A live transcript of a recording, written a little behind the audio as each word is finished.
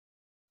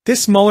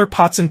This Mueller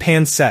Pots and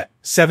Pans Set,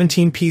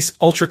 17-piece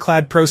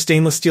Ultra-Clad Pro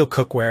stainless steel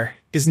cookware,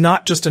 is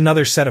not just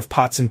another set of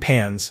pots and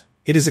pans,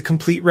 it is a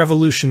complete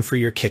revolution for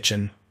your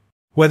kitchen.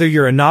 Whether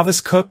you're a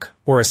novice cook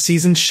or a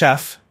seasoned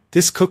chef,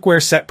 this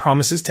cookware set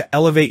promises to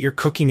elevate your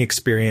cooking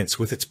experience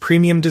with its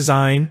premium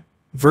design,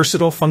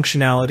 versatile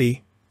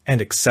functionality,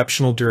 and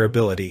exceptional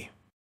durability.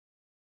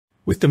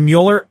 With the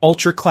Mueller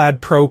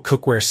Ultra-Clad Pro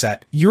cookware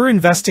set, you're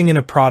investing in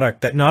a product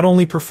that not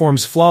only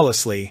performs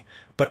flawlessly,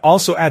 but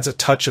also adds a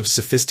touch of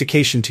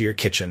sophistication to your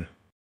kitchen.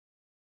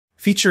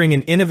 Featuring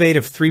an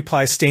innovative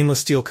 3-ply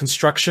stainless steel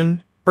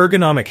construction,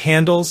 ergonomic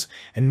handles,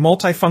 and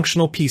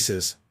multifunctional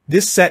pieces,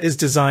 this set is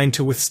designed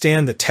to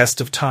withstand the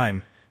test of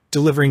time,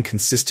 delivering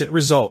consistent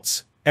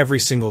results every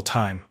single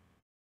time.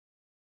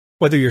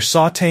 Whether you're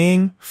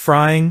sautéing,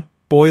 frying,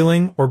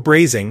 boiling, or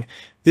braising,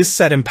 this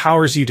set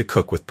empowers you to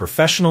cook with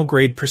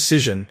professional-grade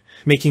precision,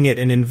 making it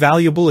an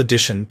invaluable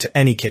addition to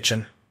any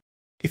kitchen.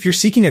 If you're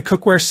seeking a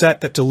cookware set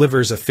that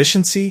delivers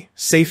efficiency,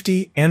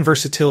 safety, and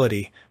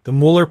versatility, the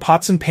Mueller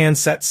Pots and Pans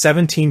Set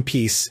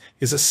 17-piece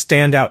is a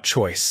standout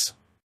choice.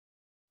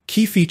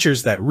 Key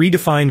features that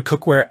redefine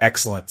cookware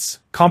excellence.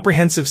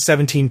 Comprehensive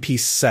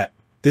 17-piece set.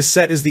 This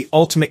set is the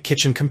ultimate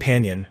kitchen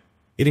companion.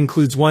 It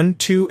includes 1,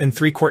 2, and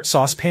 3-quart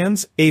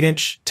saucepans,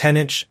 8-inch,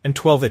 10-inch, and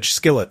 12-inch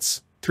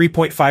skillets,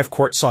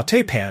 3.5-quart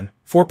sauté pan,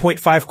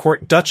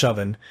 4.5-quart Dutch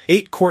oven,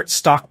 8-quart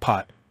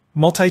stockpot,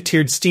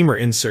 multi-tiered steamer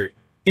insert,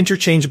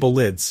 interchangeable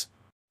lids.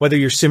 Whether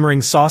you're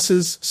simmering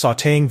sauces,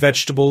 sautéing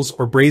vegetables,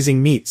 or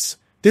braising meats,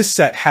 this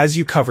set has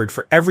you covered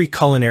for every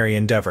culinary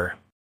endeavor.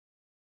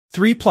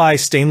 3-ply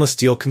stainless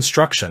steel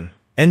construction.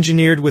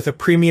 Engineered with a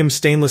premium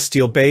stainless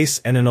steel base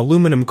and an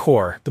aluminum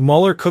core, the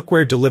Mueller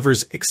cookware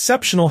delivers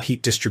exceptional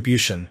heat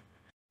distribution.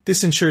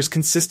 This ensures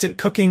consistent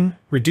cooking,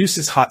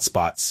 reduces hot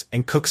spots,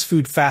 and cooks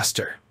food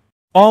faster,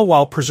 all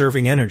while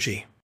preserving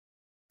energy.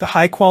 The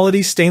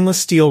high-quality stainless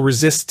steel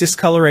resists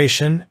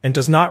discoloration and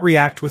does not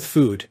react with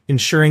food,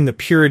 ensuring the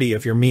purity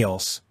of your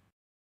meals.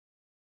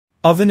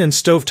 Oven and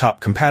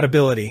stovetop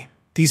compatibility.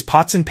 These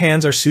pots and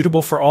pans are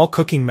suitable for all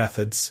cooking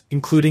methods,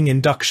 including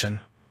induction.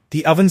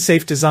 The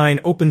oven-safe design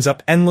opens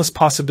up endless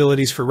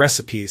possibilities for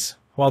recipes,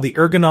 while the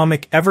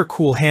ergonomic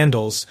EverCool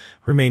handles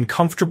remain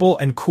comfortable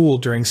and cool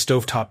during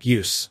stovetop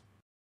use.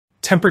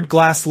 Tempered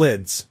glass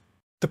lids.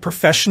 The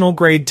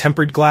professional-grade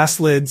tempered glass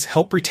lids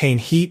help retain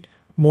heat,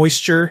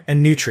 moisture,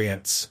 and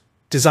nutrients.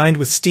 Designed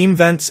with steam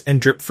vents and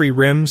drip-free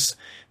rims,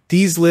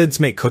 these lids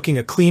make cooking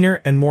a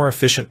cleaner and more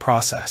efficient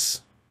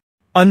process.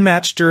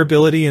 Unmatched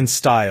durability and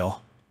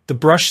style. The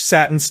brushed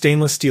satin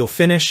stainless steel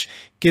finish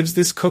gives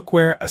this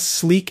cookware a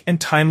sleek and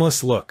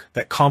timeless look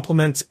that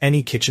complements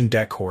any kitchen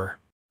decor.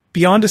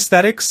 Beyond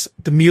aesthetics,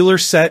 the Mueller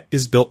set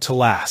is built to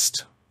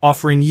last,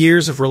 offering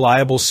years of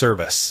reliable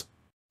service.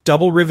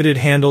 Double riveted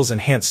handles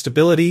enhance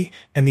stability,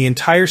 and the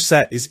entire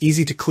set is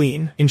easy to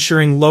clean,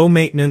 ensuring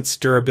low-maintenance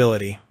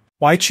durability.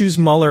 Why choose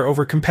Mueller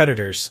over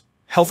competitors?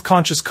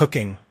 Health-conscious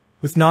cooking.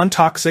 With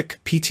non-toxic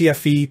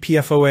PTFE,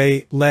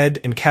 PFOA, lead,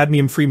 and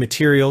cadmium-free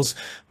materials,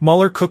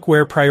 Mueller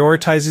cookware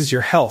prioritizes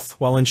your health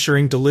while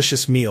ensuring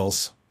delicious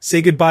meals.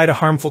 Say goodbye to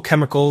harmful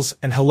chemicals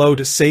and hello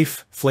to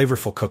safe,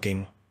 flavorful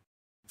cooking.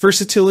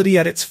 Versatility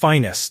at its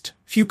finest.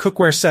 Few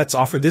cookware sets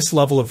offer this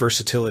level of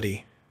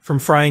versatility. From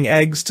frying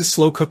eggs to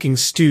slow-cooking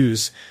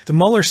stews, the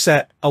Mueller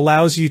set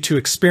allows you to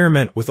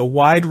experiment with a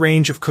wide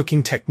range of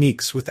cooking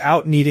techniques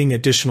without needing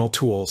additional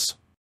tools.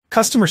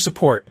 Customer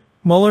support.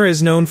 Mueller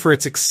is known for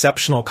its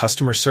exceptional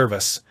customer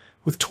service.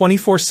 With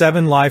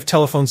 24/7 live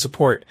telephone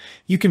support,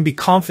 you can be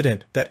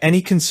confident that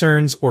any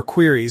concerns or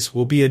queries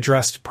will be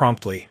addressed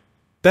promptly.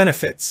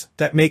 Benefits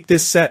that make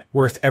this set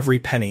worth every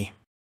penny.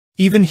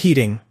 Even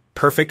heating,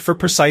 perfect for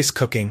precise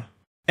cooking.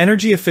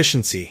 Energy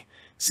efficiency.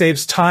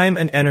 Saves time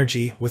and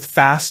energy with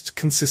fast,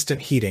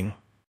 consistent heating.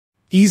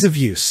 Ease of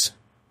use.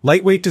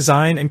 Lightweight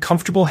design and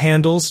comfortable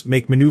handles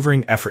make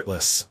maneuvering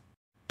effortless.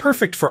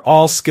 Perfect for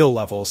all skill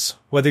levels.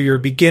 Whether you're a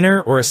beginner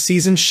or a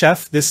seasoned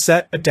chef, this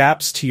set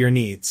adapts to your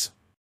needs.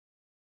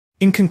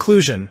 In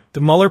conclusion,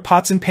 the Mueller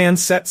Pots and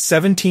Pans Set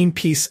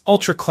 17-piece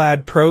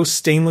Ultra-Clad Pro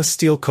stainless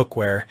steel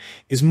cookware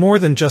is more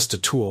than just a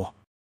tool.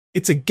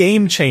 It's a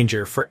game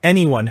changer for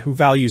anyone who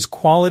values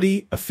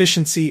quality,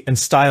 efficiency, and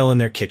style in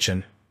their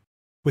kitchen.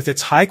 With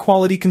its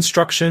high-quality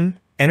construction,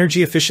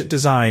 energy-efficient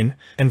design,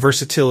 and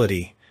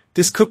versatility,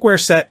 this cookware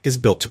set is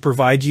built to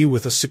provide you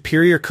with a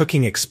superior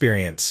cooking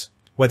experience,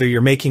 whether you're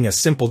making a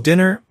simple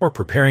dinner or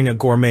preparing a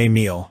gourmet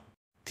meal.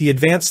 The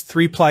advanced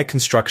 3-ply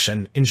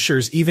construction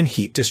ensures even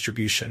heat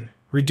distribution,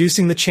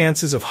 reducing the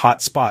chances of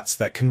hot spots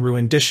that can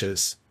ruin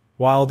dishes,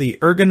 while the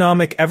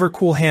ergonomic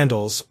EverCool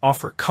handles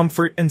offer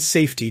comfort and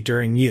safety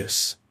during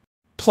use.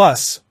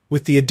 Plus,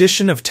 with the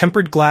addition of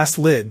tempered glass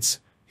lids,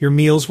 your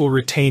meals will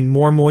retain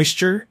more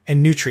moisture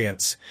and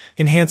nutrients,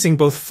 enhancing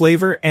both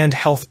flavor and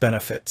health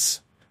benefits.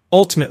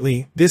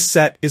 Ultimately, this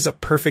set is a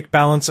perfect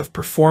balance of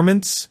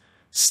performance,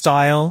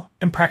 style,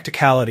 and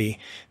practicality,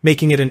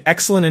 making it an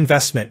excellent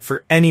investment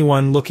for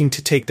anyone looking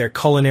to take their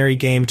culinary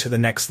game to the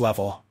next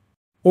level.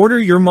 Order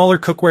your Mueller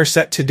cookware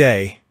set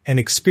today, and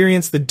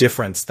experience the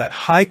difference that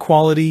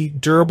high-quality,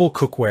 durable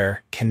cookware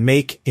can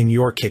make in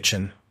your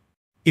kitchen.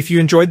 If you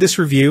enjoyed this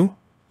review,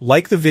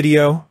 like the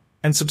video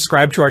and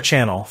subscribe to our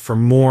channel for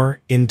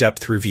more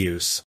in-depth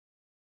reviews.